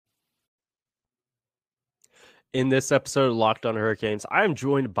In this episode of Locked On Hurricanes, I am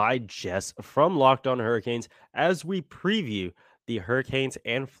joined by Jess from Locked On Hurricanes as we preview the Hurricanes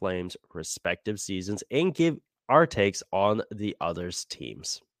and Flames' respective seasons and give our takes on the others'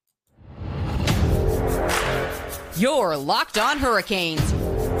 teams. You're Locked On Hurricanes,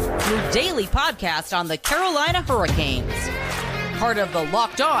 your daily podcast on the Carolina Hurricanes, part of the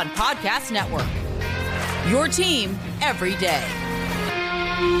Locked On Podcast Network. Your team every day.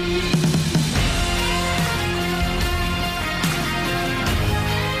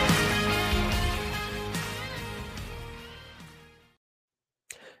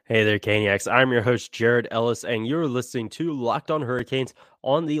 Hey there, Caniacs. I'm your host, Jared Ellis, and you're listening to Locked On Hurricanes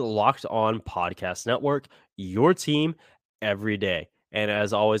on the Locked On Podcast Network, your team every day. And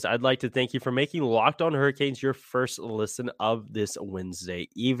as always, I'd like to thank you for making Locked On Hurricanes your first listen of this Wednesday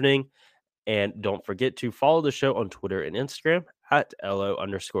evening. And don't forget to follow the show on Twitter and Instagram at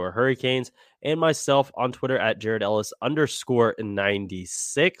LO_Hurricanes and myself on Twitter at Jared Ellis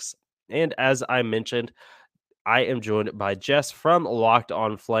 _96. And as I mentioned, I am joined by Jess from Locked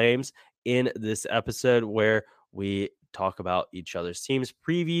On Flames in this episode where we talk about each other's teams,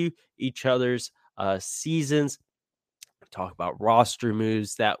 preview each other's seasons, talk about roster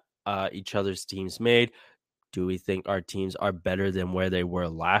moves that each other's teams made. Do we think our teams are better than where they were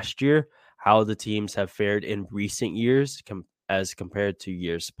last year? How the teams have fared in recent years as compared to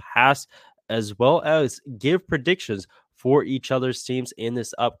years past, as well as give predictions for each other's teams in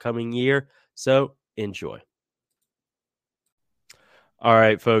this upcoming year. So enjoy. All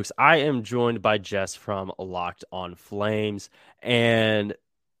right, folks, I am joined by Jess from Locked On Flames, and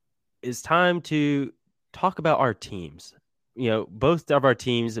it's time to talk about our teams. You know, both of our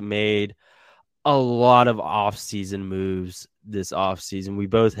teams made a lot of off-season moves this off-season. We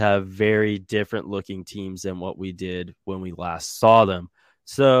both have very different looking teams than what we did when we last saw them.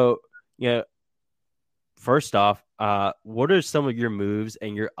 So, first off, what are some of your moves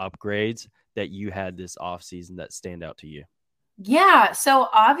and your upgrades that you had this off-season that stand out to you? Yeah, so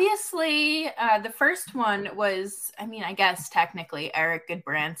obviously the first one was, I guess technically Erik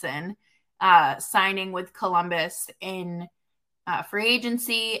Gudbranson signing with Columbus in free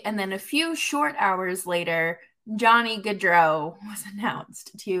agency. And then a few short hours later, Johnny Gaudreau was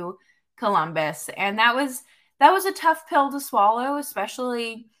announced to Columbus. And that was a tough pill to swallow,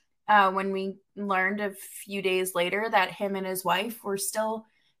 especially when we learned a few days later that him and his wife were still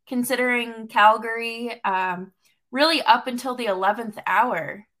considering Calgary really up until the 11th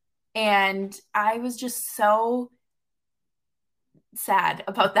hour. And I was just so sad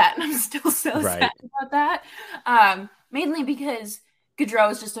about that. And I'm still so sad about that. Mainly because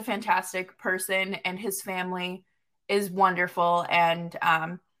Gaudreau is just a fantastic person and his family is wonderful. And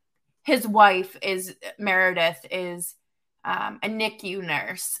his wife Meredith is a NICU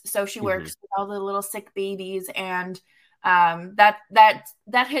nurse. So she works with all the little sick babies. And that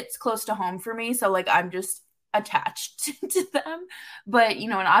hits close to home for me. So like, I'm just attached to them. But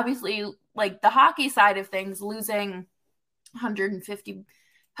and obviously like the hockey side of things, losing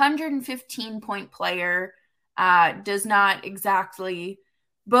 115 point player does not exactly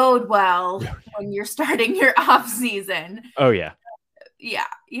bode well when you're starting your off season. Oh yeah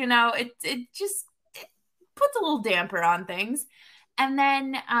it just puts a little damper on things. And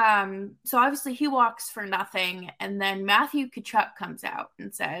then so obviously he walks for nothing, and then Matthew Tkachuk comes out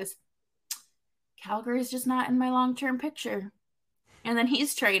and says Calgary is just not in my long-term picture. And then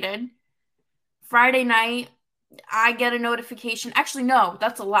he's traded. Friday night, I get a notification. Actually, no,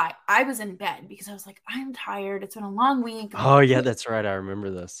 that's a lie. I was in bed because I was like, I'm tired. It's been a long week. Oh, yeah, that's right. I remember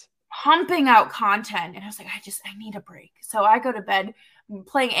this. Pumping out content. And I was like, I need a break. So I go to bed, I'm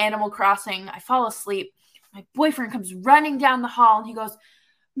playing Animal Crossing. I fall asleep. My boyfriend comes running down the hall and he goes,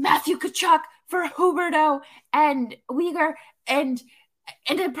 Matthew Tkachuk for Huberdeau and Weegar and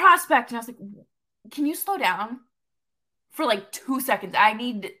a prospect. And I was like, can you slow down for like 2 seconds? I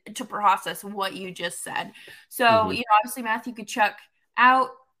need to process what you just said. So, obviously Matthew Tkachuk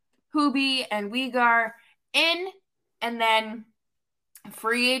out, Hubie and Weegar in, and then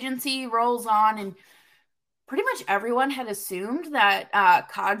free agency rolls on, and pretty much everyone had assumed that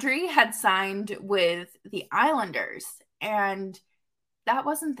Kadri had signed with the Islanders, and that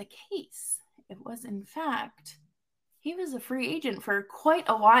wasn't the case. It was, in fact, he was a free agent for quite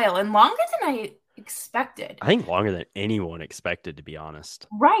a while, and longer than I expected. I think longer than anyone expected, to be honest.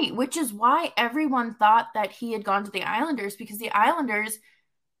 Right, which is why everyone thought that he had gone to the Islanders, because the Islanders,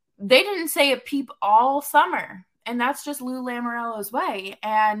 they didn't say a peep all summer, and that's just Lou Lamoriello's way.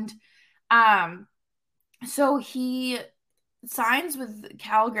 And so he signs with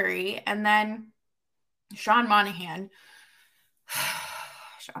Calgary, and then Sean Monahan,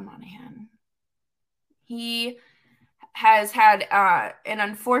 He has had an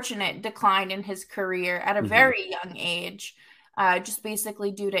unfortunate decline in his career at a very young age, just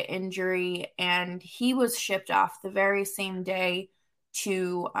basically due to injury. And he was shipped off the very same day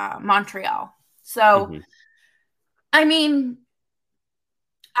to Montreal. So, I mean,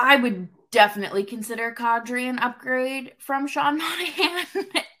 I would definitely consider Kadri an upgrade from Sean Monahan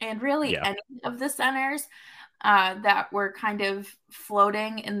and really any of the centers that were kind of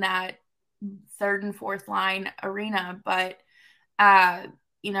floating in that third and fourth line arena. But,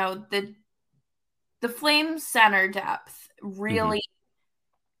 you know, the Flames center depth really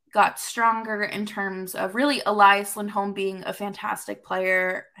got stronger in terms of really Elias Lindholm being a fantastic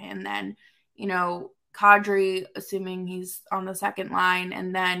player. And then, you know, Kadri, assuming he's on the second line,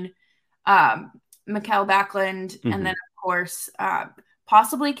 and then Mikael Backlund, and then, of course,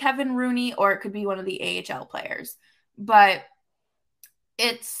 possibly Kevin Rooney, or it could be one of the AHL players. But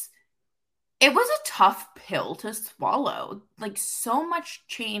it was a tough pill to swallow. Like, so much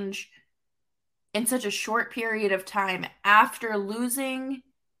change in such a short period of time after losing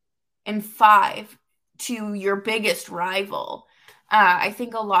in 5 to your biggest rival. I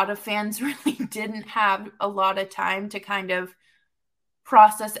think a lot of fans really didn't have a lot of time to kind of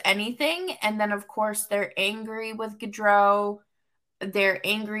process anything. And then, of course, they're angry with Gaudreau. They're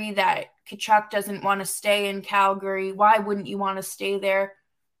angry that Tkachuk doesn't want to stay in Calgary. Why wouldn't you want to stay there?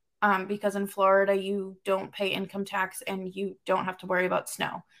 Because in Florida, you don't pay income tax and you don't have to worry about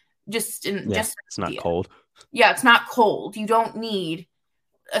snow. Just it's not cold. Yeah, it's not cold. You don't need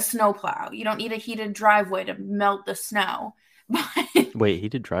a snowplow. You don't need a heated driveway to melt the snow. Wait,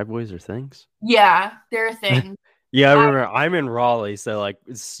 heated driveways are things? Yeah, they're a thing. Yeah, I remember. I'm in Raleigh, so like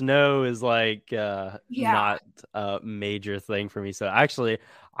snow is like not a major thing for me. So actually,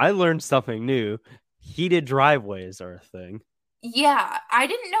 I learned something new. Heated driveways are a thing. Yeah, I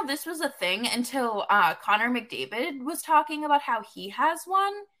didn't know this was a thing until Connor McDavid was talking about how he has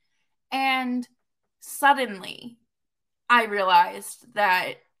one, and suddenly I realized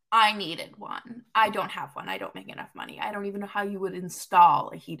that I needed one. I don't have one. I don't make enough money. I don't even know how you would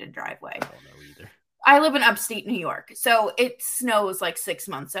install a heated driveway. I don't know either. I live in upstate New York, so it snows like 6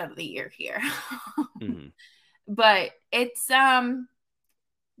 months out of the year here. But it's the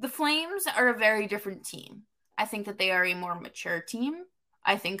Flames are a very different team. I think that they are a more mature team.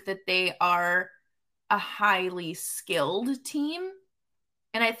 I think that they are a highly skilled team.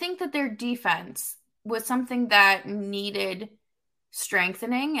 And I think that their defense was something that needed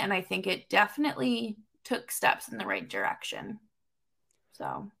strengthening, and I think it definitely took steps in the right direction.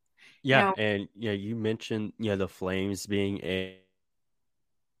 So, yeah, and you mentioned the Flames being a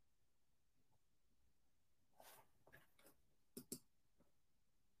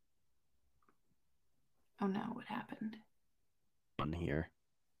oh no, what happened? on here.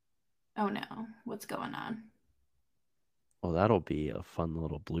 Oh no, what's going on? Well, that'll be a fun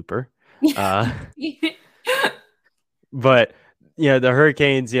little blooper. But the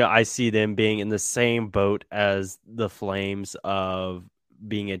Hurricanes, I see them being in the same boat as the Flames of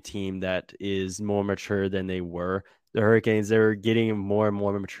being a team that is more mature than they were. The Hurricanes, they're getting more and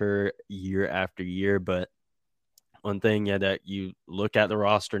more mature year after year. But one thing that you look at the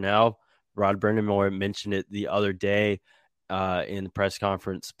roster now, Rod Brind'Amour mentioned it the other day in the press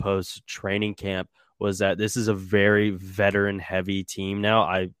conference post training camp, was that this is a very veteran heavy team now.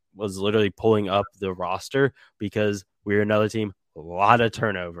 I was literally pulling up the roster because we're another team, a lot of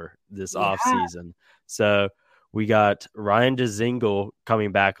turnover this offseason. So we got Ryan Dzingel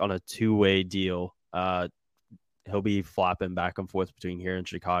coming back on a 2-way deal. He'll be flopping back and forth between here and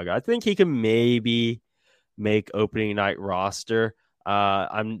Chicago. I think he can maybe make opening night roster.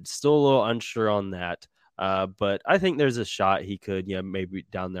 I'm still a little unsure on that. But I think there's a shot he could, maybe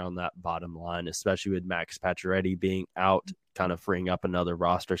down there on that bottom line, especially with Max Pacioretty being out, kind of freeing up another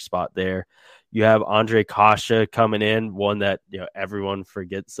roster spot there. You have Andre Kasha coming in, one that everyone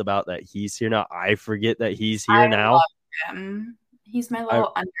forgets about that he's here now. I forget that he's here now. Love him. He's my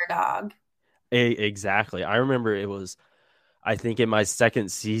little underdog. Exactly. I remember it was, I think in my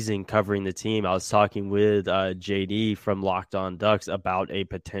second season covering the team, I was talking with JD from Locked On Ducks about a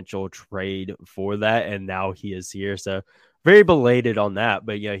potential trade for that, and now he is here. So very belated on that,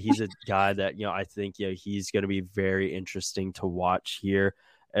 but he's a guy that I think he's going to be very interesting to watch here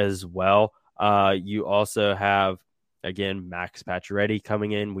as well. You also have again Max Pacioretty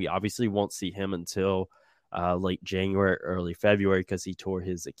coming in. We obviously won't see him until late January, early February because he tore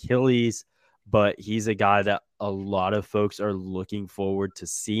his Achilles. But he's a guy that a lot of folks are looking forward to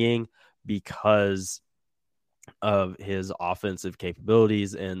seeing because of his offensive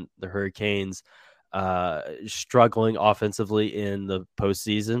capabilities, and the Hurricanes struggling offensively in the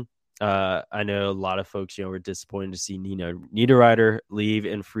postseason. I know a lot of folks, were disappointed to see Nino Niederreiter leave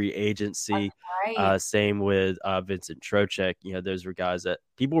in free agency. Right. Same with Vincent Trocheck. Those were guys that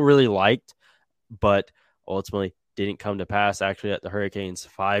people really liked, but ultimately didn't come to pass. Actually, at the Hurricanes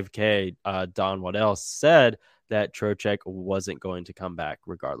 5K, Don Waddell said that Trocheck wasn't going to come back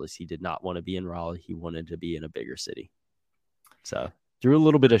regardless. He did not want to be in Raleigh. He wanted to be in a bigger city. So threw a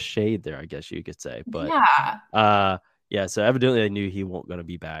little bit of shade there, I guess you could say. But yeah, so evidently they knew he won't going to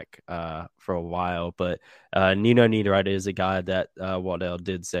be back for a while. But Nino Niederreiter is a guy that Waddell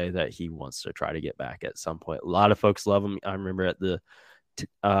did say that he wants to try to get back at some point. A lot of folks love him. I remember at the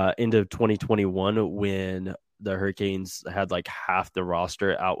end of 2021 when the Hurricanes had like half the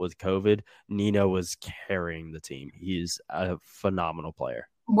roster out with COVID, Nino was carrying the team. He's a phenomenal player.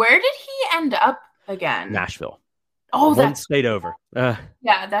 Where did he end up again? Nashville. Oh, one state over.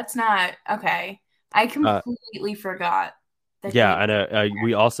 Yeah, that's not okay. I completely forgot. Yeah, I know.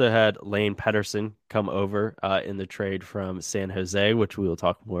 We also had Lane Pedersen come over in the trade from San Jose, which we will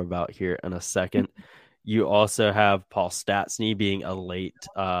talk more about here in a second. You also have Paul Stastny being a late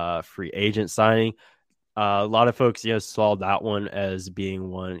free agent signing. A lot of folks, saw that one as being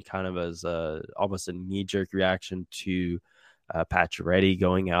one kind of as almost a knee-jerk reaction to Pacioretty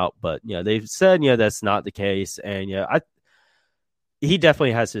going out, but they've said that's not the case, and he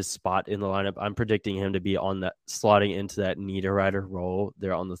definitely has his spot in the lineup. I'm predicting him to be on that, slotting into that Niederreiter role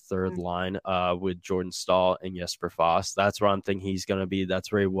there on the third line with Jordan Staal and Jesper Fast. That's where I'm thinking he's going to be.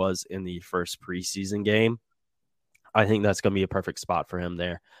 That's where he was in the first preseason game. I think that's going to be a perfect spot for him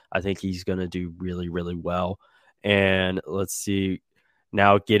there. I think he's going to do really, really well. And let's see,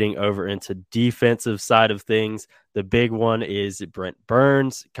 now getting over into defensive side of things, the big one is Brent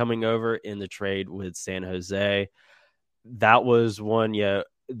Burns coming over in the trade with San Jose. That was one, the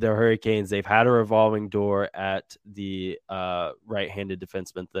Hurricanes, they've had a revolving door at the right-handed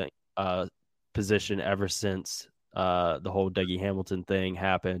defenseman position ever since the whole Dougie Hamilton thing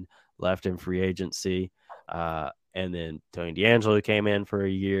happened, left in free agency. And then Tony DeAngelo came in for a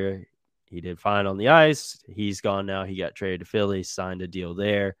year. He did fine on the ice. He's gone now. He got traded to Philly, signed a deal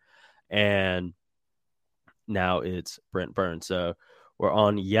there. And now it's Brent Burns. So we're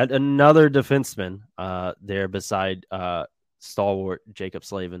on yet another defenseman there beside stalwart Jacob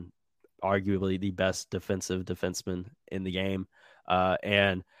Slavin, arguably the best defensive defenseman in the game.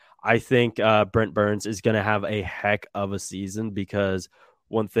 And I think Brent Burns is going to have a heck of a season, because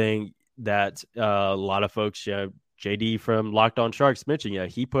one thing that a lot of folks, JD from Locked On Sharks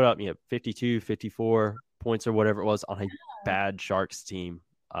mentioned, he put up 52, 54 points or whatever it was on a bad Sharks team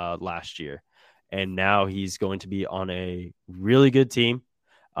last year. And now he's going to be on a really good team.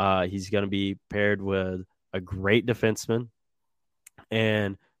 He's going to be paired with a great defenseman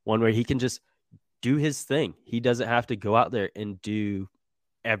and one where he can just do his thing. He doesn't have to go out there and do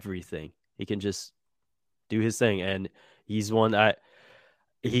everything. He can just do his thing. And he's one that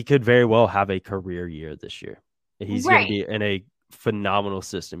he could very well have a career year this year. He's going to be in a phenomenal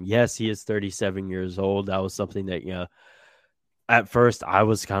system. Yes, he is 37 years old. That was something that, at first I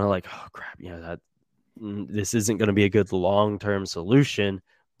was kind of like, oh crap, this isn't going to be a good long-term solution,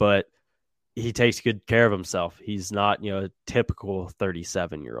 but he takes good care of himself. He's not, a typical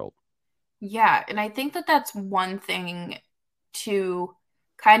 37-year-old. Yeah. And I think that that's one thing to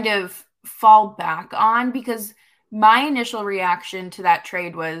kind of fall back on, because my initial reaction to that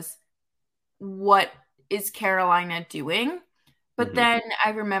trade was, what is Carolina doing? But then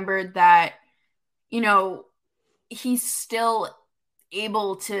I remembered that, he's still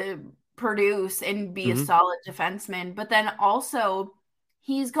able to produce and be a solid defenseman, but then also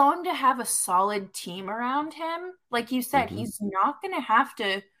he's going to have a solid team around him. Like you said, he's not going to have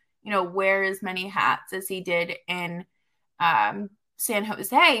to, wear as many hats as he did in San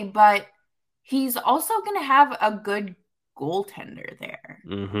Jose, but he's also going to have a good goaltender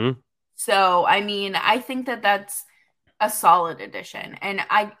there. So, I mean, I think that that's a solid addition, and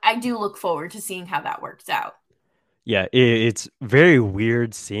I do look forward to seeing how that works out. Yeah, it's very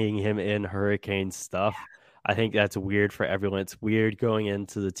weird seeing him in Hurricane stuff. I think that's weird for everyone. It's weird going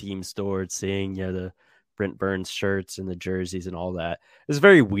into the team store and seeing the Brent Burns shirts and the jerseys and all that. It's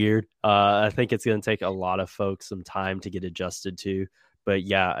very weird. I think it's going to take a lot of folks some time to get adjusted to. But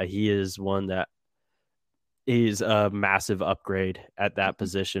yeah, he is one that is a massive upgrade at that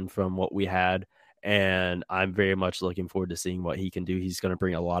position from what we had. And I'm very much looking forward to seeing what he can do. He's going to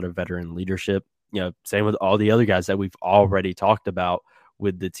bring a lot of veteran leadership. Same with all the other guys that we've already talked about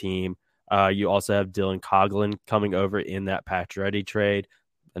with the team. You also have Dylan Coghlan coming over in that Pacioretty trade.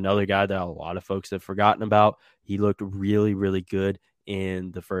 Another guy that a lot of folks have forgotten about. He looked really, really good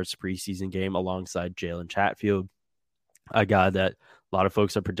in the first preseason game alongside Jalen Chatfield, a guy that a lot of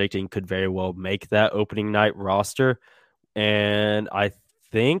folks are predicting could very well make that opening night roster. And I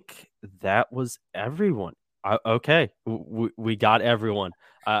think that was everyone. Okay, we got everyone.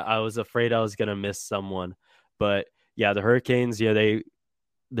 I was afraid I was going to miss someone. But yeah, the Hurricanes,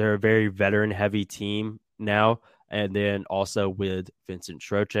 they're a very veteran heavy team now. And then also with Vincent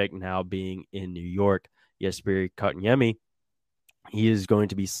Trocheck now being in New York, Jesperi Kotkaniemi, he is going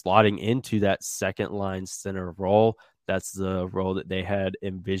to be slotting into that second line center role. That's the role that they had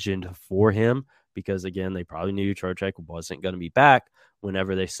envisioned for him because, again, they probably knew Trocheck wasn't going to be back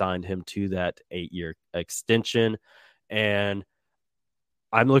whenever they signed him to that 8-year extension. And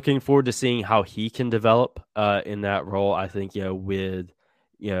I'm looking forward to seeing how he can develop in that role. I think, with,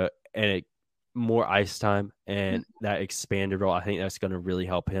 and more ice time and that expanded role, I think that's going to really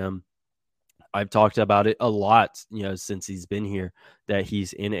help him. I've talked about it a lot, since he's been here, that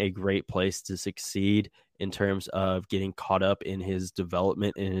he's in a great place to succeed in terms of getting caught up in his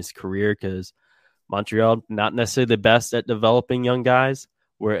development in his career, because Montreal, not necessarily the best at developing young guys,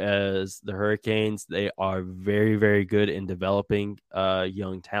 whereas the Hurricanes, they are very, very good in developing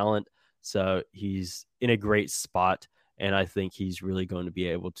young talent. So he's in a great spot, and I think he's really going to be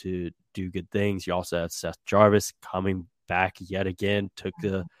able to do good things. You also have Seth Jarvis coming back yet again, took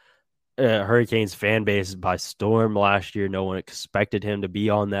the Hurricanes fan base by storm last year. No one expected him to be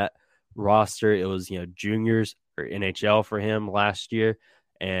on that roster. It was, juniors or NHL for him last year,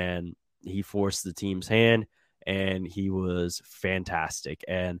 and he forced the team's hand, and he was fantastic.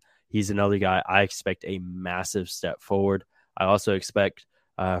 And he's another guy I expect a massive step forward. I also expect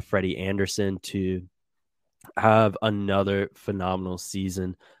Freddie Anderson to have another phenomenal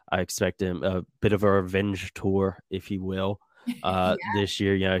season. I expect him a bit of a revenge tour, if you will, this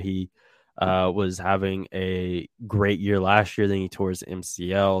year. He was having a great year last year. Then he tore his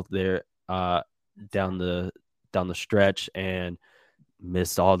MCL there down the stretch and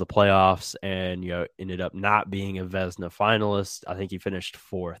missed all the playoffs, and ended up not being a Vezina finalist. I think he finished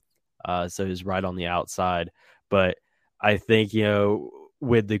 4th, so he's right on the outside. But I think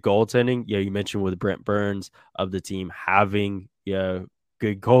with the goaltending, you mentioned with Brent Burns of the team having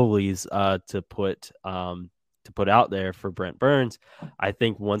good goalies to put out there for Brent Burns. I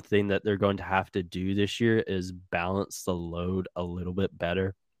think one thing that they're going to have to do this year is balance the load a little bit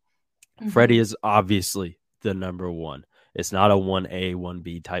better. Mm-hmm. Freddie is obviously the number one. It's not a 1A,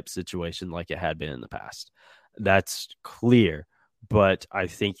 1B type situation like it had been in the past. That's clear, but I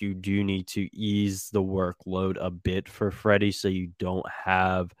think you do need to ease the workload a bit for Freddie so you don't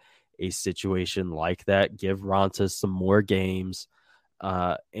have a situation like that. Give Raanta some more games.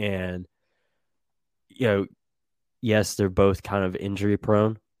 And, yes, they're both kind of injury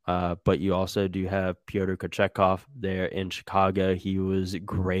prone, but you also do have Pyotr Kochetkov there in Chicago. He was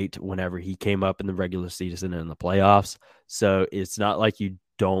great whenever he came up in the regular season and in the playoffs. So it's not like you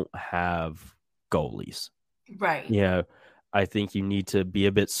don't have goalies. Right. I think you need to be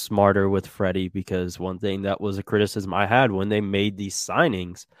a bit smarter with Freddie, because one thing that was a criticism I had when they made these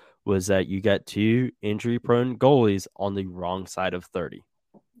signings was that you got 2 injury-prone goalies on the wrong side of 30.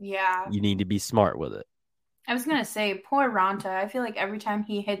 Yeah. You need to be smart with it. I was going to say, poor Raanta. I feel like every time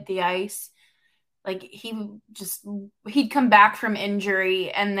he hit the ice, like he'd come back from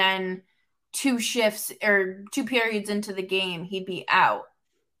injury, and then 2 shifts or 2 periods into the game, he'd be out.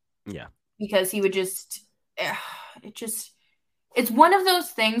 Yeah. Because he would it's one of those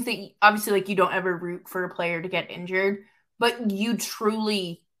things that obviously, like, you don't ever root for a player to get injured, but you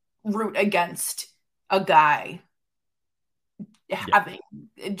truly root against a guy having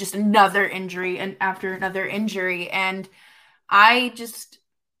just another injury and after another injury. And I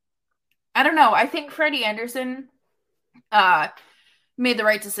don't know. I think Freddie Anderson made the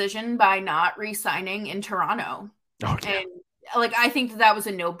right decision by not re-signing in Toronto. Okay. And I think that was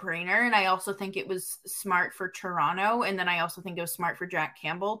a no-brainer. And I also think it was smart for Toronto. And then I also think it was smart for Jack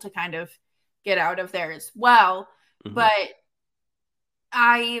Campbell to kind of get out of there as well. Mm-hmm. But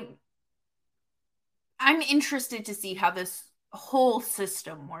I'm interested to see how this whole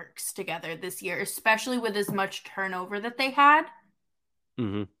system works together this year, especially with as much turnover that they had.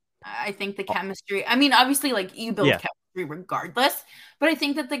 Mm-hmm. I think the chemistry, obviously, you build chemistry regardless, but I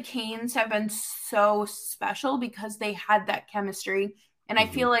think that the Canes have been so special because they had that chemistry. And I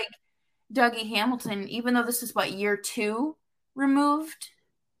feel like Dougie Hamilton, even though this is year 2 removed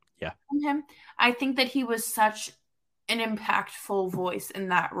from him, I think that he was such an impactful voice in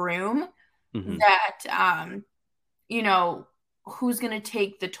that room that, who's going to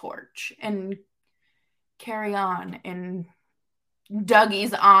take the torch and carry on in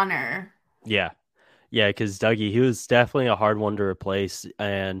Dougie's honor. Yeah, because Dougie, he was definitely a hard one to replace.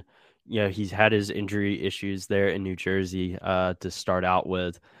 And, he's had his injury issues there in New Jersey to start out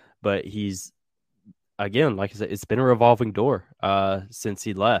with, but he's, again, like I said, it's been a revolving door since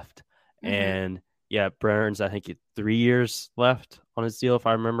he left. Mm-hmm. And yeah, Burns, I think 3 years left on his deal, if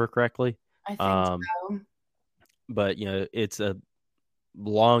I remember correctly. I think so. But, it's a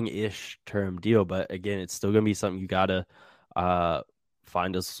long-ish term deal. But again, it's still going to be something you got to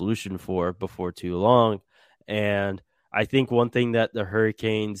find a solution for before too long. And I think one thing that the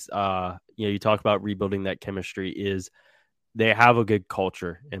Hurricanes, you talk about rebuilding that chemistry, is they have a good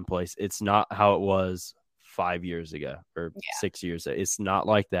culture in place. It's not how it was 5 years ago or 6 years ago. It's not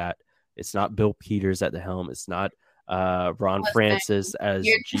like that. It's not Bill Peters at the helm. It's not Ron Francis as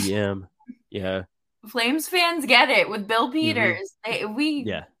GM. Yeah. Flames fans get it with Bill Peters.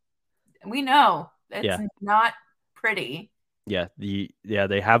 Mm-hmm. We know it's not pretty. Yeah.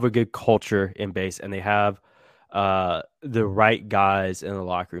 They have a good culture in base, and they have the right guys in the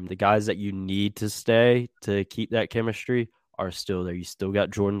locker room. The guys that you need to stay to keep that chemistry are still there. You still got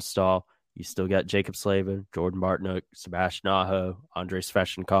Jordan Staal. You still got Jacob Slavin, Jordan Martinook, Sebastian Aho, Andrei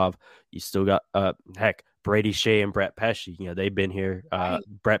Svechnikov. You still got, Brady Shea and Brett Pesce. They've been here.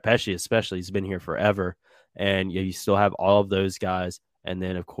 Brett Pesce especially has been here forever. And you still have all of those guys. And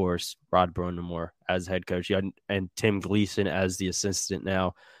then, of course, Rod Brind'Amour as head coach, and Tim Gleason as the assistant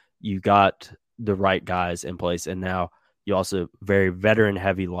now. You got the right guys in place. And now you also very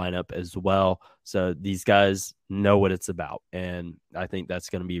veteran-heavy lineup as well. So these guys know what it's about, and I think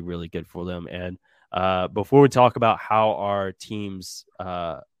that's going to be really good for them. And before we talk about how our teams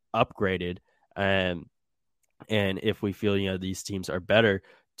upgraded and if we feel these teams are better,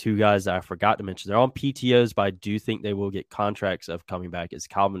 two guys that I forgot to mention, they're on PTOs, but I do think they will get contracts of coming back, is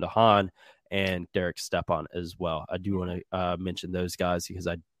Calvin DeHaan and Derek Stepan as well. I do want to mention those guys because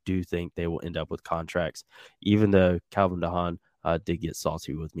I do think they will end up with contracts, even though Calvin DeHaan did get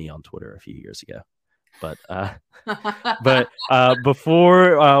salty with me on Twitter a few years ago. But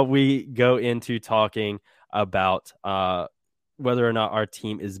before we go into talking about whether or not our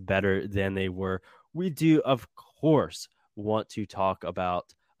team is better than they were, we do, of course, want to talk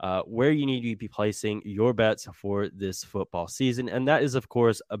about where you need to be placing your bets for this football season. And that is, of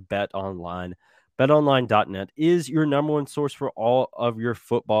course, a BetOnline. BetOnline.net is your number one source for all of your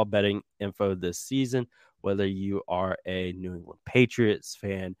football betting info this season. Whether you are a New England Patriots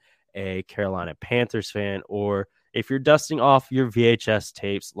fan, a Carolina Panthers fan, or if you're dusting off your VHS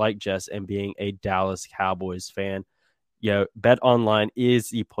tapes like Jess and being a Dallas Cowboys fan, BetOnline is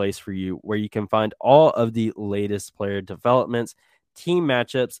the place for you, where you can find all of the latest player developments, team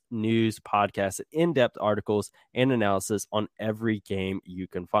matchups, news, podcasts, and in-depth articles and analysis on every game you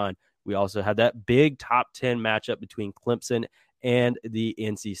can find. We also have that big top 10 matchup between Clemson and the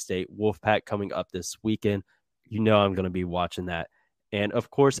NC State Wolfpack coming up this weekend. I'm going to be watching that. And of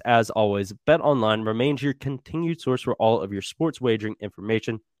course, as always, BetOnline remains your continued source for all of your sports wagering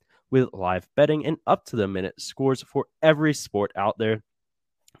information, with live betting and up-to-the-minute scores for every sport out there.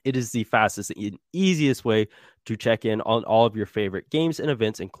 It is the fastest and easiest way to check in on all of your favorite games and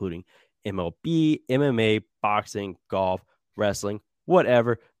events, including MLB, MMA, boxing, golf, wrestling,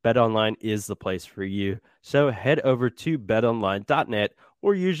 whatever. BetOnline is the place for you. So head over to betonline.net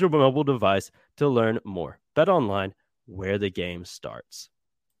or use your mobile device to learn more. BetOnline, where the game starts.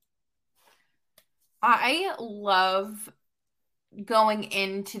 I love going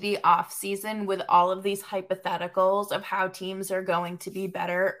into the off season with all of these hypotheticals of how teams are going to be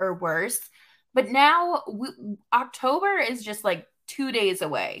better or worse. But now October is just like 2 days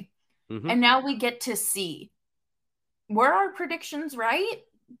away. Mm-hmm. And now we get to see, were our predictions right?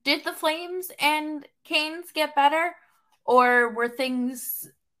 Did the Flames and Canes get better? Or were things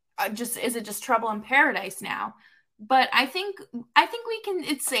is it just trouble in paradise now? But I think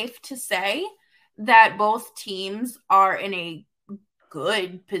it's safe to say that both teams are in a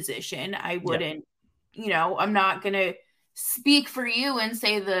good position. I wouldn't, I'm not going to speak for you and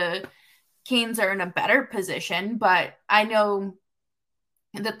say the Canes are in a better position, but I know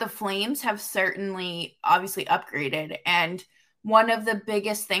that the Flames have certainly obviously upgraded. And one of the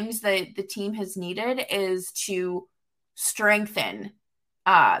biggest things that the team has needed is to strengthen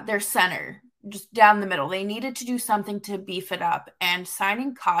their center just down the middle. They needed to do something to beef it up, and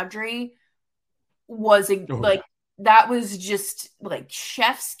signing Kadri was that was just like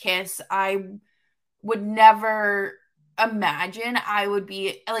chef's kiss. I would never imagine I would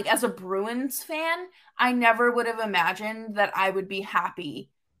be like, as a Bruins fan, I never would have imagined that I would be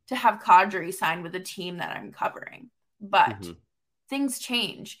happy to have Kadri sign with a team that I'm covering. But things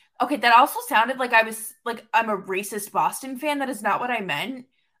change. Okay, that also sounded like I'm a racist Boston fan. That is not what I meant.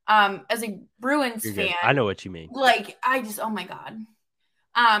 As a Bruins fan, I know what you mean. Like, oh my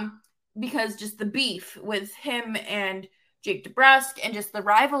God. because just the beef with him and Jake DeBrusk and just the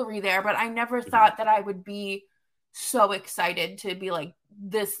rivalry there. But I never thought that I would be so excited to be like,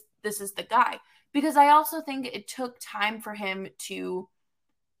 this is the guy. Because I also think it took time for him to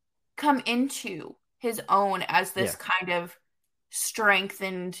come into his own as this kind of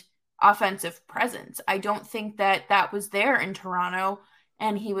strengthened offensive presence. I don't think that was there in Toronto,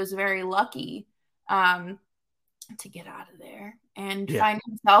 and he was very lucky to get out of there and find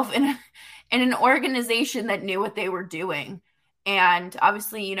himself in an organization that knew what they were doing. And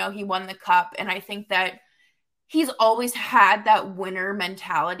obviously, you know, he won the cup, and I think that he's always had that winner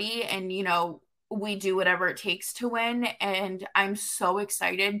mentality, and, you know, we do whatever it takes to win. And I'm so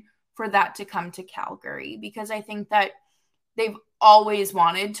excited for that to come to Calgary, because I think that they've always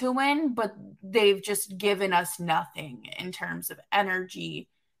wanted to win, but they've just given us nothing in terms of energy,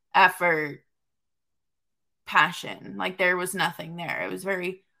 effort, passion. Like, there was nothing there. It was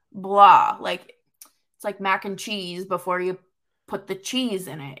very blah. Like, it's like mac and cheese before you put the cheese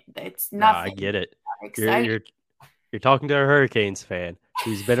in it. It's nothing. No, I get it. You're talking to a Hurricanes fan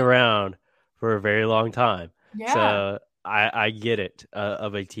who's been around for a very long time. Yeah. So I get it,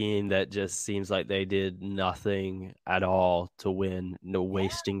 of a team that just seems like they did nothing at all to win, no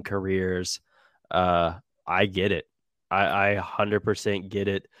wasting careers. I get it. I 100% get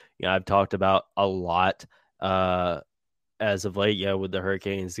it. You know, I've talked about a lot as of late, with the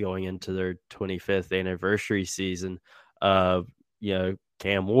Hurricanes going into their 25th anniversary season. You know,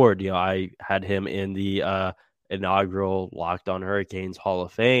 Cam Ward, you know, I had him in the inaugural Locked On Hurricanes Hall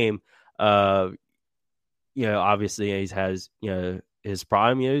of Fame. You know, obviously he has, you know, his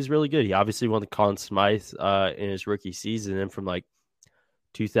prime. You know, he's really good. He obviously won the Conn Smythe in his rookie season, and from like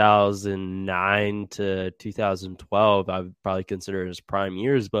 2009 to 2012, I would probably consider his prime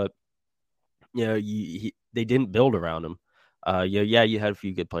years. But you know, they didn't build around him. You know, you had a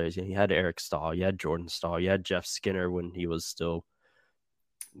few good players. You know, you had Eric Stahl, you had Jordan Stahl, you had Jeff Skinner when he was still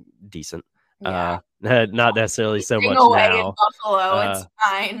decent. Not necessarily so much now. In Buffalo, it's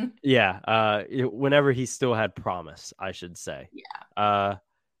fine. Yeah, whenever he still had promise, I should say. Yeah.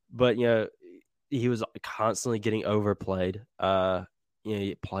 But you know, he was constantly getting overplayed. You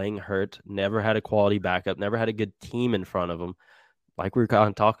know, playing hurt. Never had a quality backup. Never had a good team in front of him. Like we were kind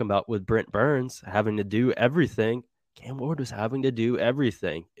of talking about with Brent Burns having to do everything. Cam Ward was having to do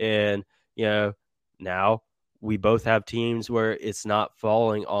everything, and you know, now we both have teams where it's not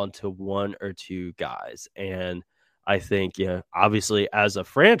falling onto one or two guys. And I think, you know, obviously as a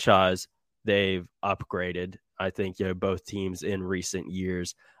franchise, they've upgraded. I think, you know, both teams in recent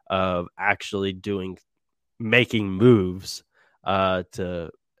years of actually making moves to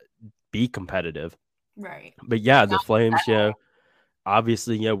be competitive. Right. But yeah, the Flames, you know,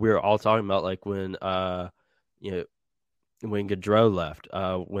 obviously, you know, we were all talking about like when, you know, when Gaudreau left,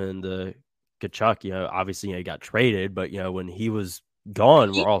 when the Tkachuk, you know, obviously, you know, he got traded, but, you know, when he was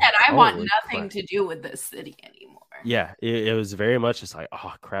gone, we're all I want nothing to do with this city anymore. Yeah, it was very much just like,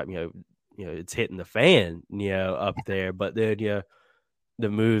 oh crap, you know, it's hitting the fan, you know, up there. But then, you know, the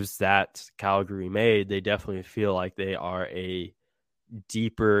moves that Calgary made, they definitely feel like they are a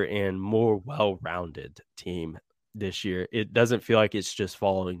deeper and more well-rounded team this year. It doesn't feel like it's just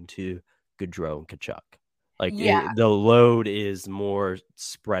falling to Gaudreau and Tkachuk. Like the load is more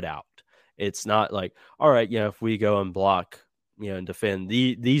spread out. It's not like, all right, yeah, if we go and block, you know, and defend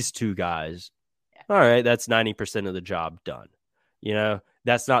these two guys, all right, that's 90% of the job done. You know,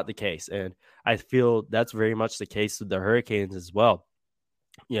 that's not the case. And I feel that's very much the case with the Hurricanes as well.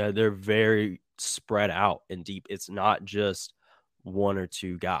 You know, they're very spread out and deep. It's not just one or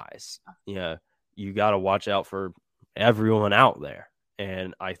two guys. You know, you got to watch out for everyone out there.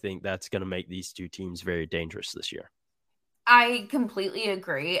 And I think that's going to make these two teams very dangerous this year. I completely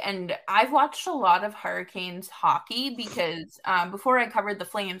agree. And I've watched a lot of Hurricanes hockey because before I covered the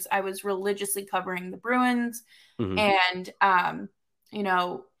Flames, I was religiously covering the Bruins. Mm-hmm. And, you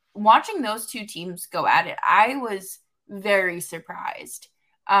know, watching those two teams go at it, I was very surprised.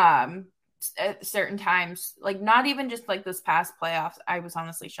 At certain times, like not even just like this past playoffs, I was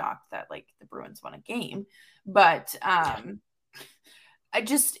honestly shocked that like the Bruins won a game. But I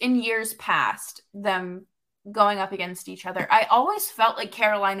just in years past, them going up against each other, I always felt like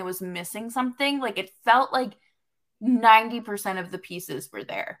Carolina was missing something. Like it felt like 90% of the pieces were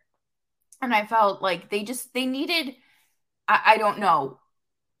there. And I felt like they needed, I don't know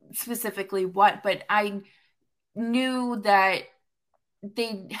specifically what, but I knew that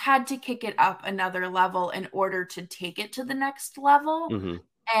they had to kick it up another level in order to take it to the next level. Mm-hmm.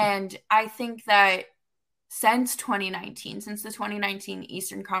 And I think that since the 2019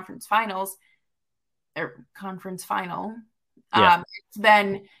 Eastern Conference Finals, or conference final, it's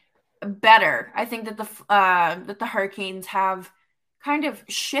been better. I think that the Hurricanes have kind of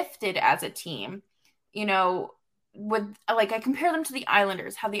shifted as a team. You know, with like I compare them to the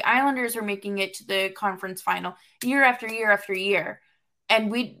Islanders, how the Islanders are making it to the conference final year after year after year. And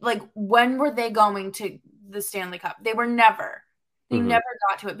we like, when were they going to the Stanley Cup? They never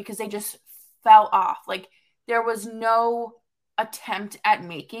got to it because they just fell off. Like there was no attempt at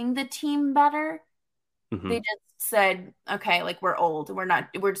making the team better. They just said, okay, like we're old. We're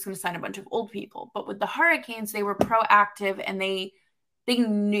just going to sign a bunch of old people. But with the Hurricanes, they were proactive and they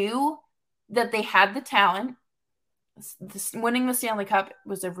knew that they had the talent. Winning the Stanley Cup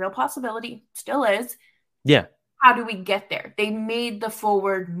was a real possibility, still is. Yeah. How do we get there? They made the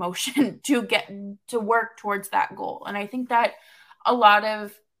forward motion to work towards that goal. And I think that a lot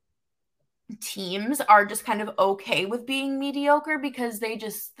of teams are just kind of okay with being mediocre because they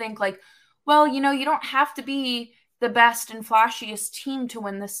just think like, well, you know, you don't have to be the best and flashiest team to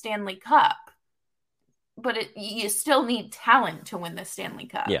win the Stanley Cup. But you still need talent to win the Stanley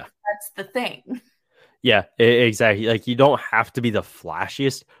Cup. Yeah. That's the thing. Yeah, exactly. Like you don't have to be the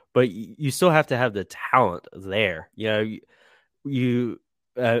flashiest, but you still have to have the talent there. You know, you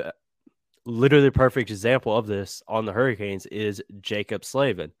literally the perfect example of this on the Hurricanes is Jacob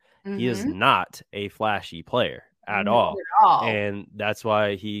Slavin. He is not a flashy player at all. And that's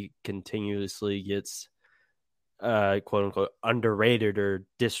why he continuously gets quote unquote underrated or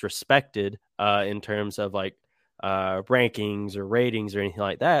disrespected in terms of like rankings or ratings or anything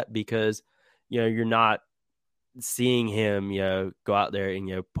like that, because you know you're not seeing him go out there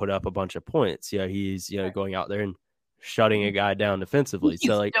and put up a bunch of points. He's going out there and shutting a guy down defensively.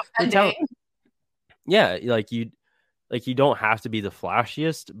 So like you don't have to be the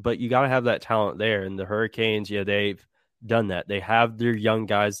flashiest, but you got to have that talent there. And the Hurricanes, they've done that. They have their young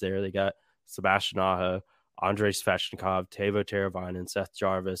guys there. They got Sebastian Aho, Andrei Svechnikov, Teuvo Teravainen, Seth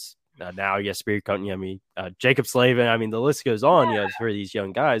Jarvis, now Jesperi Kotkaniemi, Jacob Slavin. I mean, the list goes on, for these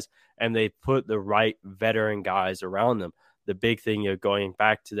young guys, and they put the right veteran guys around them. The big thing, going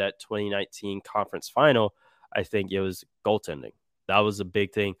back to that 2019 conference final, I think it was goaltending. That was a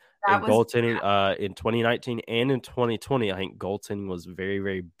big thing goaltending in 2019 and in 2020. I think goaltending was very,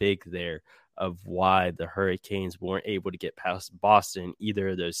 very big there of why the Hurricanes weren't able to get past Boston in either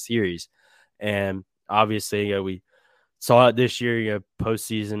of those series. And obviously, we saw it this year,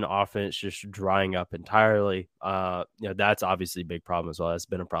 postseason offense just drying up entirely. That's obviously a big problem as well. That's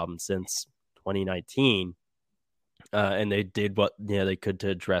been a problem since 2019. And they did what they could to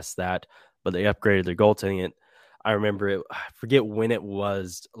address that, but they upgraded their goaltending. And I remember it, I forget when it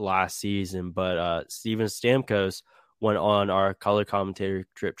was last season, but Steven Stamkos went on our color commentator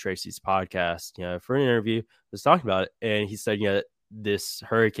Trip Tracy's podcast, for an interview, was talking about it. And he said, this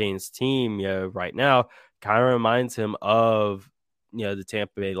Hurricanes team, right now kind of reminds him of, the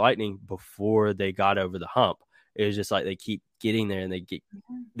Tampa Bay Lightning before they got over the hump. It was just like they keep getting there and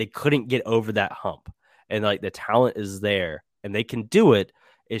they couldn't get over that hump. And like the talent is there and they can do it.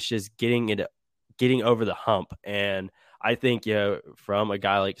 It's just getting over the hump. And I think, from a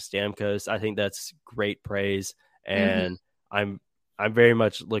guy like Stamkos, I think that's great praise. And I'm very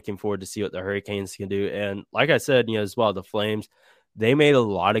much looking forward to see what the Hurricanes can do. And like I said, as well, the Flames, they made a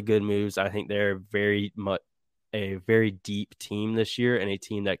lot of good moves. I think they're very much a very deep team this year, and a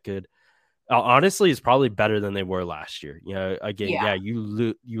team that could honestly is probably better than they were last year.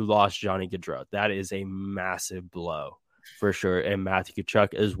 You lost Johnny Gaudreau. That is a massive blow for sure. And Matthew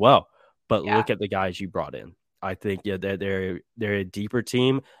Tkachuk as well. But look at the guys you brought in. I think they're a deeper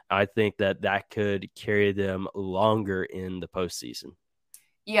team. I think that could carry them longer in the postseason.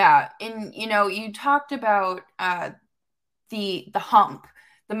 Yeah, and you talked about the hump,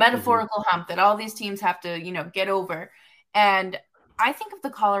 the metaphorical hump that all these teams have to get over, and I think of the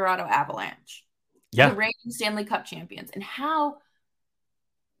Colorado Avalanche, the reigning Stanley Cup champions, and how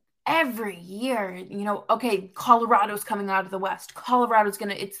every year, okay, Colorado's coming out of the West. Colorado's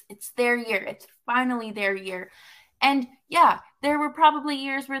it's their year. It's finally their year. And yeah, there were probably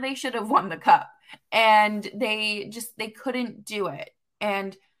years where they should have won the cup and they couldn't do it.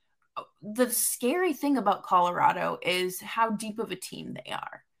 And the scary thing about Colorado is how deep of a team they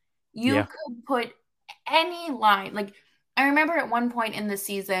are. You could put any line. Like, I remember at one point in the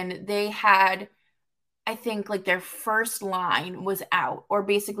season, they had, I think, like their first line was out, or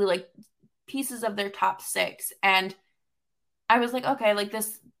basically like pieces of their top six. And I was like, okay, like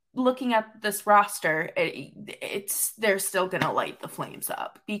this, looking at this roster, they're still going to light the Flames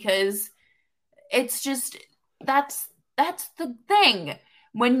up, because it's just, that's the thing.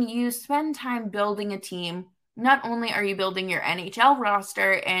 When you spend time building a team, not only are you building your NHL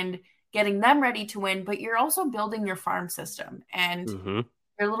roster and getting them ready to win, but you're also building your farm system. And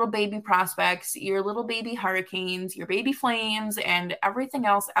your little baby prospects, your little baby Hurricanes, your baby Flames, and everything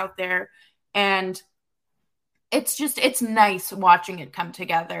else out there. And it's nice watching it come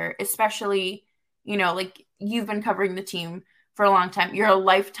together, especially, like you've been covering the team for a long time. You're a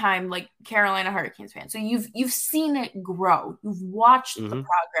lifetime like Carolina Hurricanes fan. So you've seen it grow. You've watched the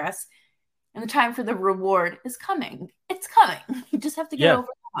progress, and the time for the reward is coming. It's coming. You just have to get over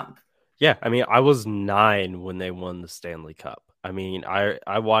the hump. Yeah, I mean, I was 9 when they won the Stanley Cup. I mean,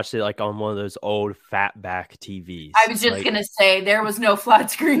 I watched it like on one of those old fatback TVs. I was just gonna say there was no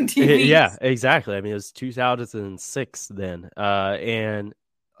flat screen TV. Yeah, exactly. I mean, it was 2006 then, and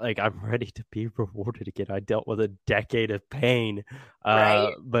like I'm ready to be rewarded again. I dealt with a decade of pain,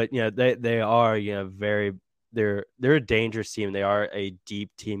 Right. But they are they're a dangerous team. They are a deep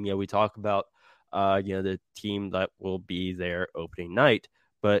team. We talk about the team that will be there opening night,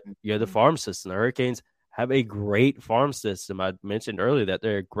 but the farm system, the Hurricanes have a great farm system. I mentioned earlier that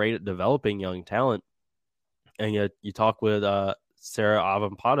they're great at developing young talent. And you talk with Sarah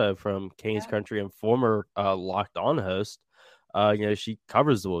Avampado from Canes Country and former Locked On host. She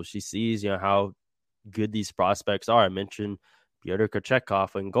covers the Wolves. She sees how good these prospects are. I mentioned Pyotr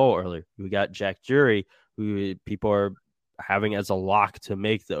Kochetkov in goal earlier. We got Jack Jury, who people are having as a lock to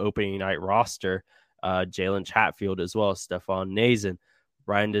make the opening night roster. Jalen Chatfield as well, Stefan Nazin.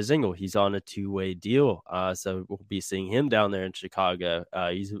 Ryan Dzingel, he's on a 2-way deal, so we'll be seeing him down there in Chicago.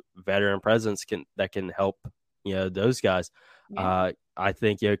 He's a veteran presence that can help those guys. I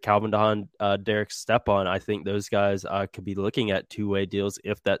think Calvin Don, Derek Stepan, I think those guys could be looking at 2-way deals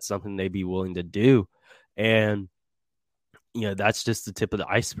if that's something they'd be willing to do. And that's just the tip of the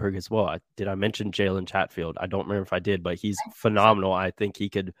iceberg as well. Did I mention Jalen Chatfield? I don't remember if I did, but he's phenomenal. I think he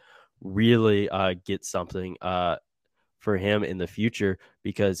could really get something for him in the future,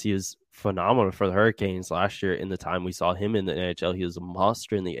 because he was phenomenal for the Hurricanes last year. In the time we saw him in the NHL, he was a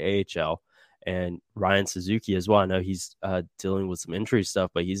monster in the AHL. And Ryan Suzuki as well. I know he's dealing with some injury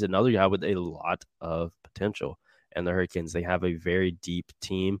stuff, but he's another guy with a lot of potential. And the Hurricanes, they have a very deep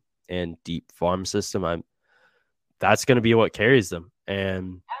team and deep farm system. That's going to be what carries them.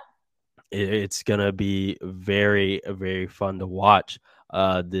 And it's going to be very, very fun to watch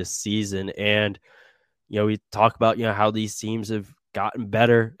this season. And we talk about, how these teams have gotten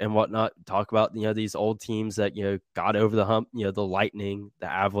better and whatnot. Talk about, these old teams that, got over the hump, the Lightning, the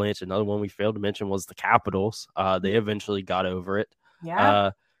Avalanche. Another one we failed to mention was the Capitals. They eventually got over it.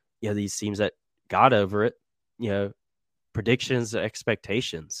 Yeah. These teams that got over it, predictions,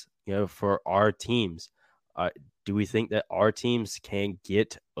 expectations, for our teams. Do we think that our teams can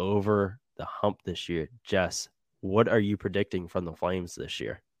get over the hump this year? Jess, what are you predicting from the Flames this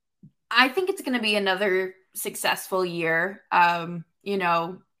year? I think it's going to be another successful year. I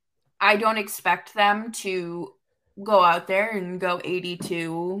don't expect them to go out there and go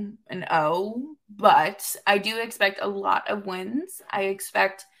 82-0, but I do expect a lot of wins. I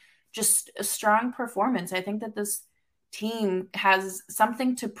expect just a strong performance. I think that this team has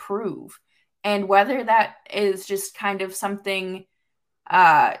something to prove, and whether that is just kind of something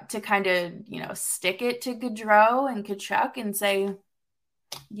to kind of, stick it to Gaudreau and Tkachuk and say,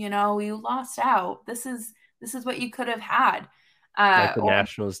 you lost out. This is what you could have had. Like the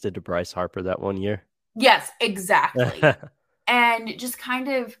Nationals did to Bryce Harper that one year. Yes, exactly. And just kind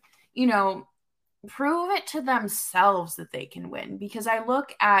of, prove it to themselves that they can win. Because I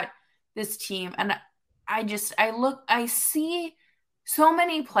look at this team and I see so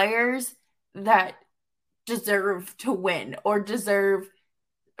many players that deserve to win or deserve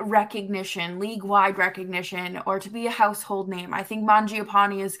recognition, league-wide recognition, or to be a household name. I think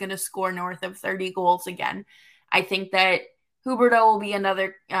Mangiapane is going to score north of 30 goals again. I think that Huberdeau will be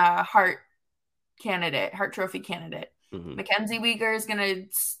another Hart Trophy candidate. Mm-hmm. Mackenzie Weegar is going to,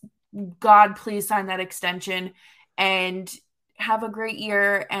 God, please sign that extension and have a great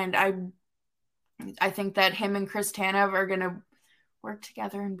year. And I think that him and Chris Tanev are going to work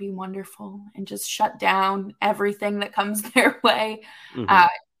together and be wonderful and just shut down everything that comes their way. Mm-hmm.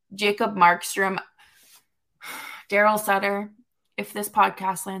 Jacob Markstrom, Daryl Sutter, if this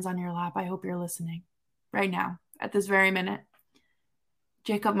podcast lands on your lap, I hope you're listening right now at this very minute.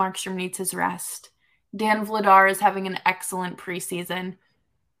 Jacob Markstrom needs his rest. Dan Vladar is having an excellent preseason.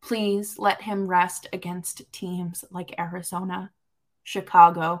 Please let him rest against teams like Arizona,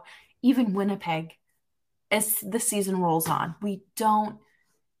 Chicago, even Winnipeg as the season rolls on. We don't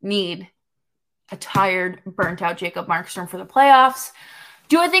need a tired, burnt-out Jacob Markstrom for the playoffs.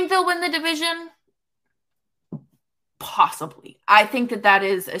 Do I think they'll win the division? Possibly. I think that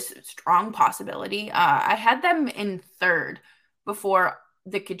is a strong possibility. I had them in third before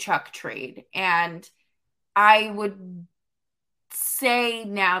the Tkachuk trade, and I would say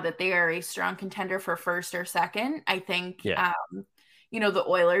now that they are a strong contender for first or second. I think, Yeah. The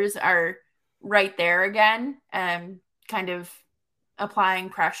Oilers are right there again, kind of applying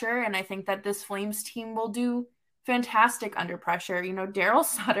pressure. And I think that this Flames team will do fantastic under pressure. Daryl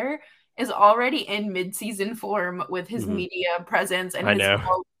Sutter is already in midseason form with his media presence and I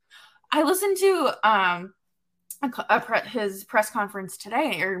know. I listened to his press conference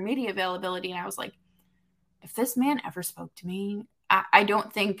today, or media availability, and I was like, if this man ever spoke to me, I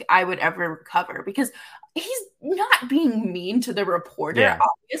don't think I would ever recover, because he's not being mean to the reporter,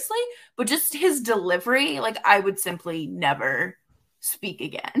 obviously, but just his delivery, like, I would simply never speak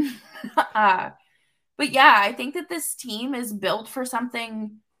again. But yeah, I think that this team is built for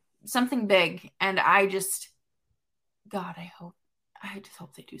something big, and I just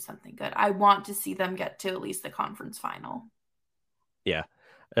hope they do something good. I want to see them get to at least the conference final. Yeah.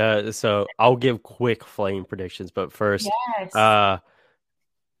 So I'll give quick Flame predictions, but first,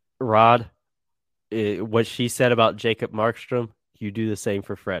 Rod, what she said about Jacob Markstrom, you do the same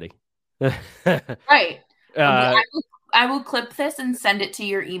for Freddie. Right. I will clip this and send it to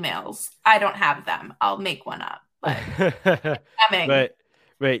your emails. I don't have them. I'll make one up. But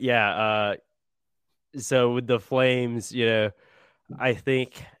but yeah. So with the Flames, I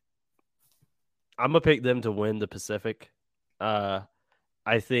think I'm gonna pick them to win the Pacific.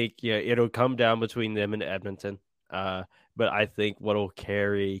 I think it'll come down between them and Edmonton. But I think what'll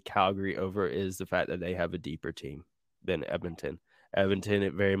carry Calgary over is the fact that they have a deeper team than Edmonton. Edmonton,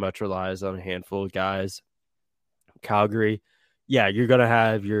 it very much relies on a handful of guys. Calgary, you're gonna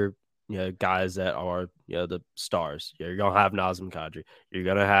have your guys that are the stars. You're gonna have Nazem Kadri. You're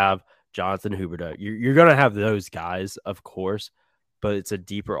gonna have Jonathan Huberdeau. You're gonna have those guys, of course, but it's a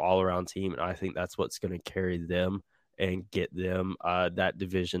deeper all-around team, and I think that's what's gonna carry them and get them that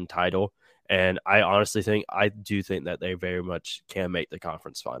division title. And I do think that they very much can make the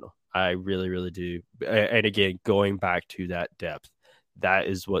conference final. I really, really do. And again, going back to that depth, that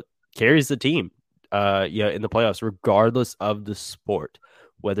is what carries the team. In the playoffs, regardless of the sport,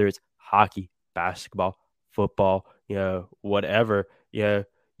 whether it's hockey, basketball, football, whatever,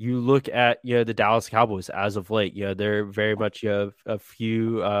 you look at, the Dallas Cowboys as of late, they're very much, a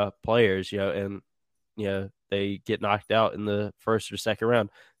few players, and, they get knocked out in the first or second round.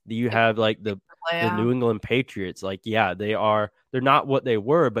 You have like the New England Patriots, they're not what they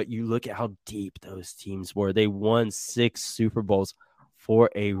were, but you look at how deep those teams were. They won 6 Super Bowls for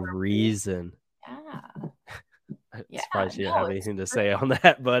a reason. I'm surprised you didn't have anything to say on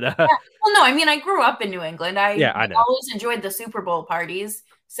that, but well, no, I mean, I grew up in New England. I know. Always enjoyed the Super Bowl parties.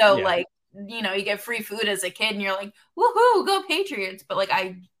 So you get free food as a kid and you're like, woohoo, go Patriots. But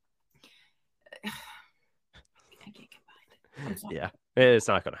I can't get behind it. Yeah, it's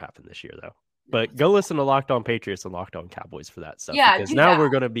not going to happen this year though. But go listen to Locked On Patriots and Locked On Cowboys for that stuff. Yeah, because now we're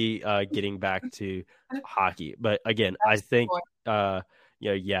going to be getting back to hockey. But again, I think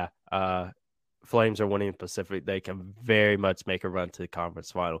Flames are winning the Pacific. They can very much make a run to the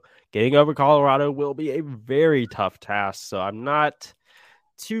conference final. Getting over Colorado will be a very tough task. So I'm not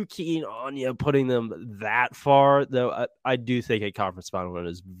too keen on putting them that far, though. I do think a conference final run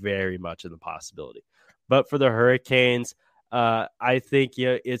is very much in the possibility. But for the Hurricanes, I think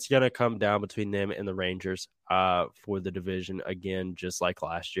it's going to come down between them and the Rangers for the division again, just like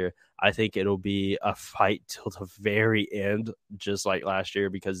last year. I think it'll be a fight till the very end, just like last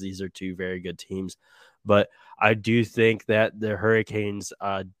year, because these are two very good teams. But I do think that the Hurricanes'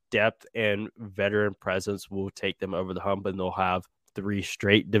 depth and veteran presence will take them over the hump, and they'll have 3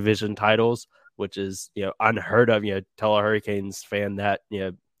 straight division titles, which is unheard of. Tell a Hurricanes fan that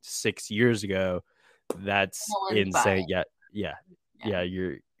 6 years ago, that's insane. Yeah,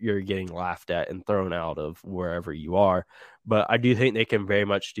 you're getting laughed at and thrown out of wherever you are. But I do think they can very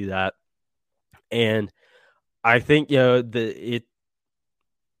much do that. And I think, playoffs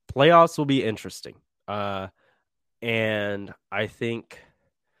will be interesting. And I think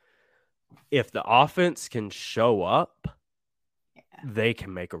if the offense can show up, they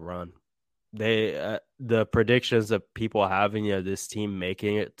can make a run. The predictions that people have in this team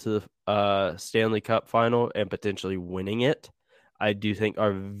making it to the Stanley Cup final and potentially winning it, I do think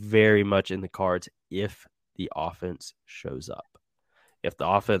are very much in the cards if the offense shows up. If the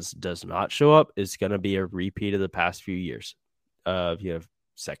offense does not show up, it's going to be a repeat of the past few years of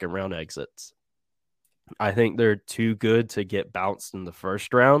second round exits. I think they're too good to get bounced in the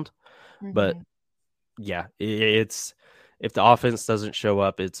first round, but it's. If the offense doesn't show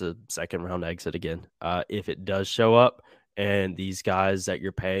up, it's a second round exit again. If it does show up and these guys that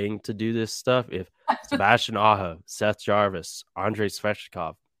you're paying to do this stuff, if Sebastian Aho, Seth Jarvis, Andrei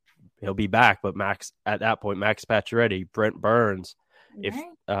Svechnikov, he'll be back. But Max at that point, Max Pacioretty, Brent Burns, if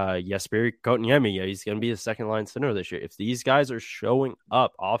Jesperi Kotkaniemi, he's going to be the second line center this year. If these guys are showing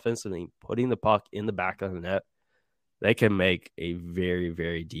up offensively, putting the puck in the back of the net, they can make a very,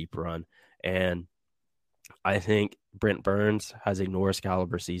 very deep run. And I think Brent Burns has a Norris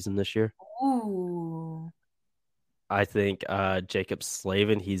caliber season this year. Ooh. I think Jacob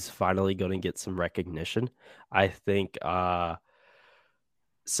Slavin, he's finally going to get some recognition. I think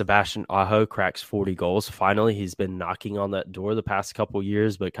Sebastian Aho cracks 40 goals. Finally, he's been knocking on that door the past couple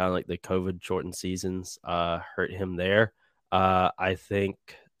years, but kind of like the COVID shortened seasons hurt him there. I think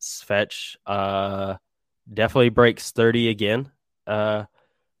Svetch definitely breaks 30 again. I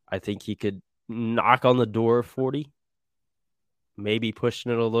think he could knock on the door of 40, maybe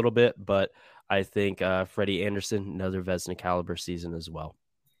pushing it a little bit, but I think Freddie Anderson, another Vezina caliber season as well.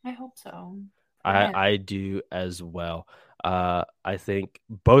 I hope so. I do as well. I think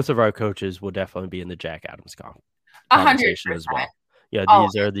both of our coaches will definitely be in the Jack Adams conversation 100%. as well. Yeah, Oh.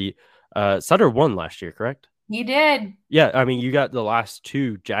 these are the Sutter won last year, correct? He did. Yeah, I mean, you got the last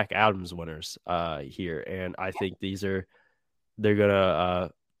two Jack Adams winners here, and I think those are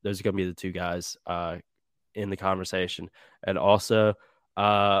gonna be the two guys in the conversation. And also,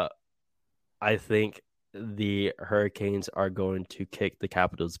 I think the Hurricanes are going to kick the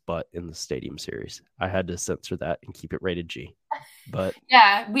Capitals' butt in the Stadium Series. I had to censor that and keep it rated G. But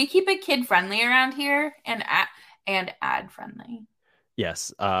yeah, we keep it kid friendly around here and ad friendly.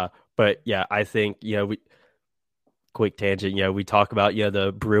 Yes, but yeah, I think quick tangent. We talk about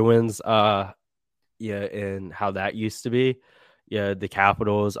the Bruins, and how that used to be. Yeah, the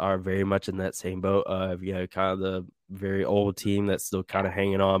Capitals are very much in that same boat of kind of the very old team that's still kind of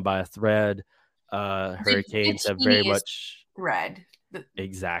hanging on by a thread. Hurricanes have very much thread.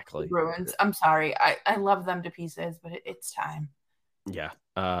 Exactly. Bruins. I'm sorry. I love them to pieces, but it's time. Yeah.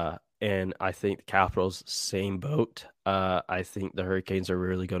 And I think the Capitals, same boat. I think the Hurricanes are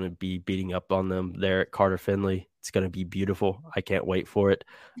really going to be beating up on them there at Carter Finley. It's going to be beautiful. I can't wait for it.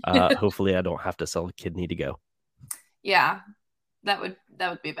 Hopefully I don't have to sell a kidney to go. Yeah, that would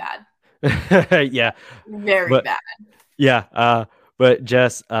be bad. Yeah. Very bad. Yeah. But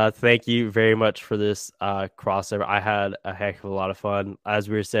Jess, thank you very much for this crossover. I had a heck of a lot of fun. As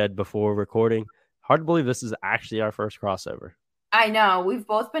we said before recording, hard to believe this is actually our first crossover. I know. We've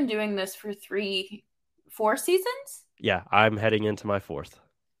both been doing this for 4 seasons? Yeah, I'm heading into my 4th.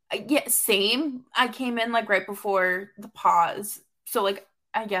 Yeah, same. I came in right before the pause. So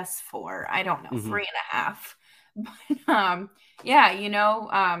I guess 4. I don't know, 3.5. But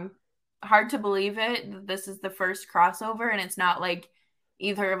yeah, hard to believe it. This is the first crossover, and it's not like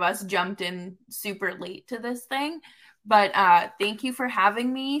either of us jumped in super late to this thing. But thank you for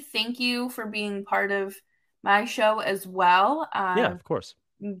having me. Thank you for being part of my show as well. Yeah, of course.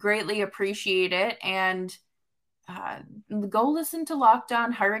 Greatly appreciate it. And go listen to Locked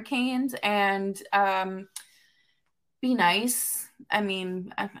On Hurricanes and be nice. I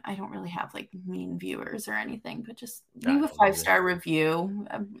mean, I don't really have mean viewers or anything, but just leave a 5-star review.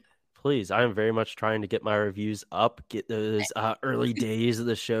 Please, I am very much trying to get my reviews up, get those early days of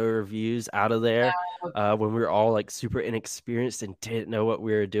the show reviews out of there when we were all super inexperienced and didn't know what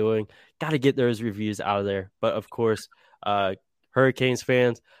we were doing. Got to get those reviews out of there. But of course, Hurricanes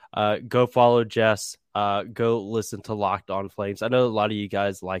fans, go follow Jess. Go listen to Locked On Flames. I know a lot of you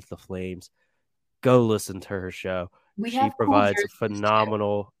guys like the Flames. Go listen to her show. She provides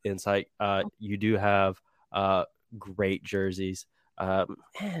phenomenal insight. You do have great jerseys. And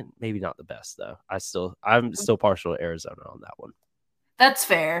maybe not the best though. I'm still partial to Arizona on that one. That's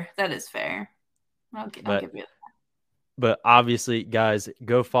fair. That is fair. I'll give you that. But obviously, guys,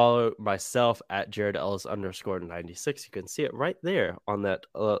 go follow myself at Jared Ellis _96. You can see it right there on that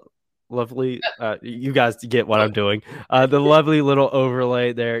lovely. You guys get what I'm doing. The lovely little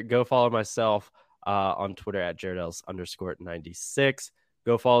overlay there. Go follow myself on Twitter at Jared Ellis _96.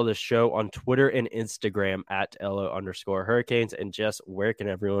 Go follow the show on Twitter and Instagram at LO_Hurricanes. And Jess, where can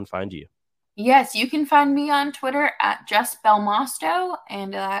everyone find you? Yes, you can find me on Twitter at Jess Belmosto,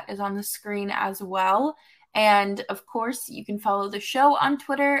 and that is on the screen as well. And of course, you can follow the show on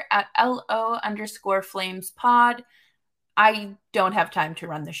Twitter at LO_FlamesPod. I don't have time to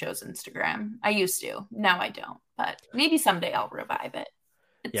run the show's Instagram. I used to. Now I don't. But maybe someday I'll revive it.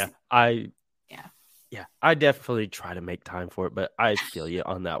 Yeah, I definitely try to make time for it, but I feel you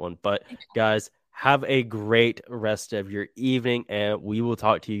on that one. But guys, have a great rest of your evening, and we will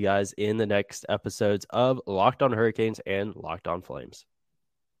talk to you guys in the next episodes of Locked On Hurricanes and Locked On Flames.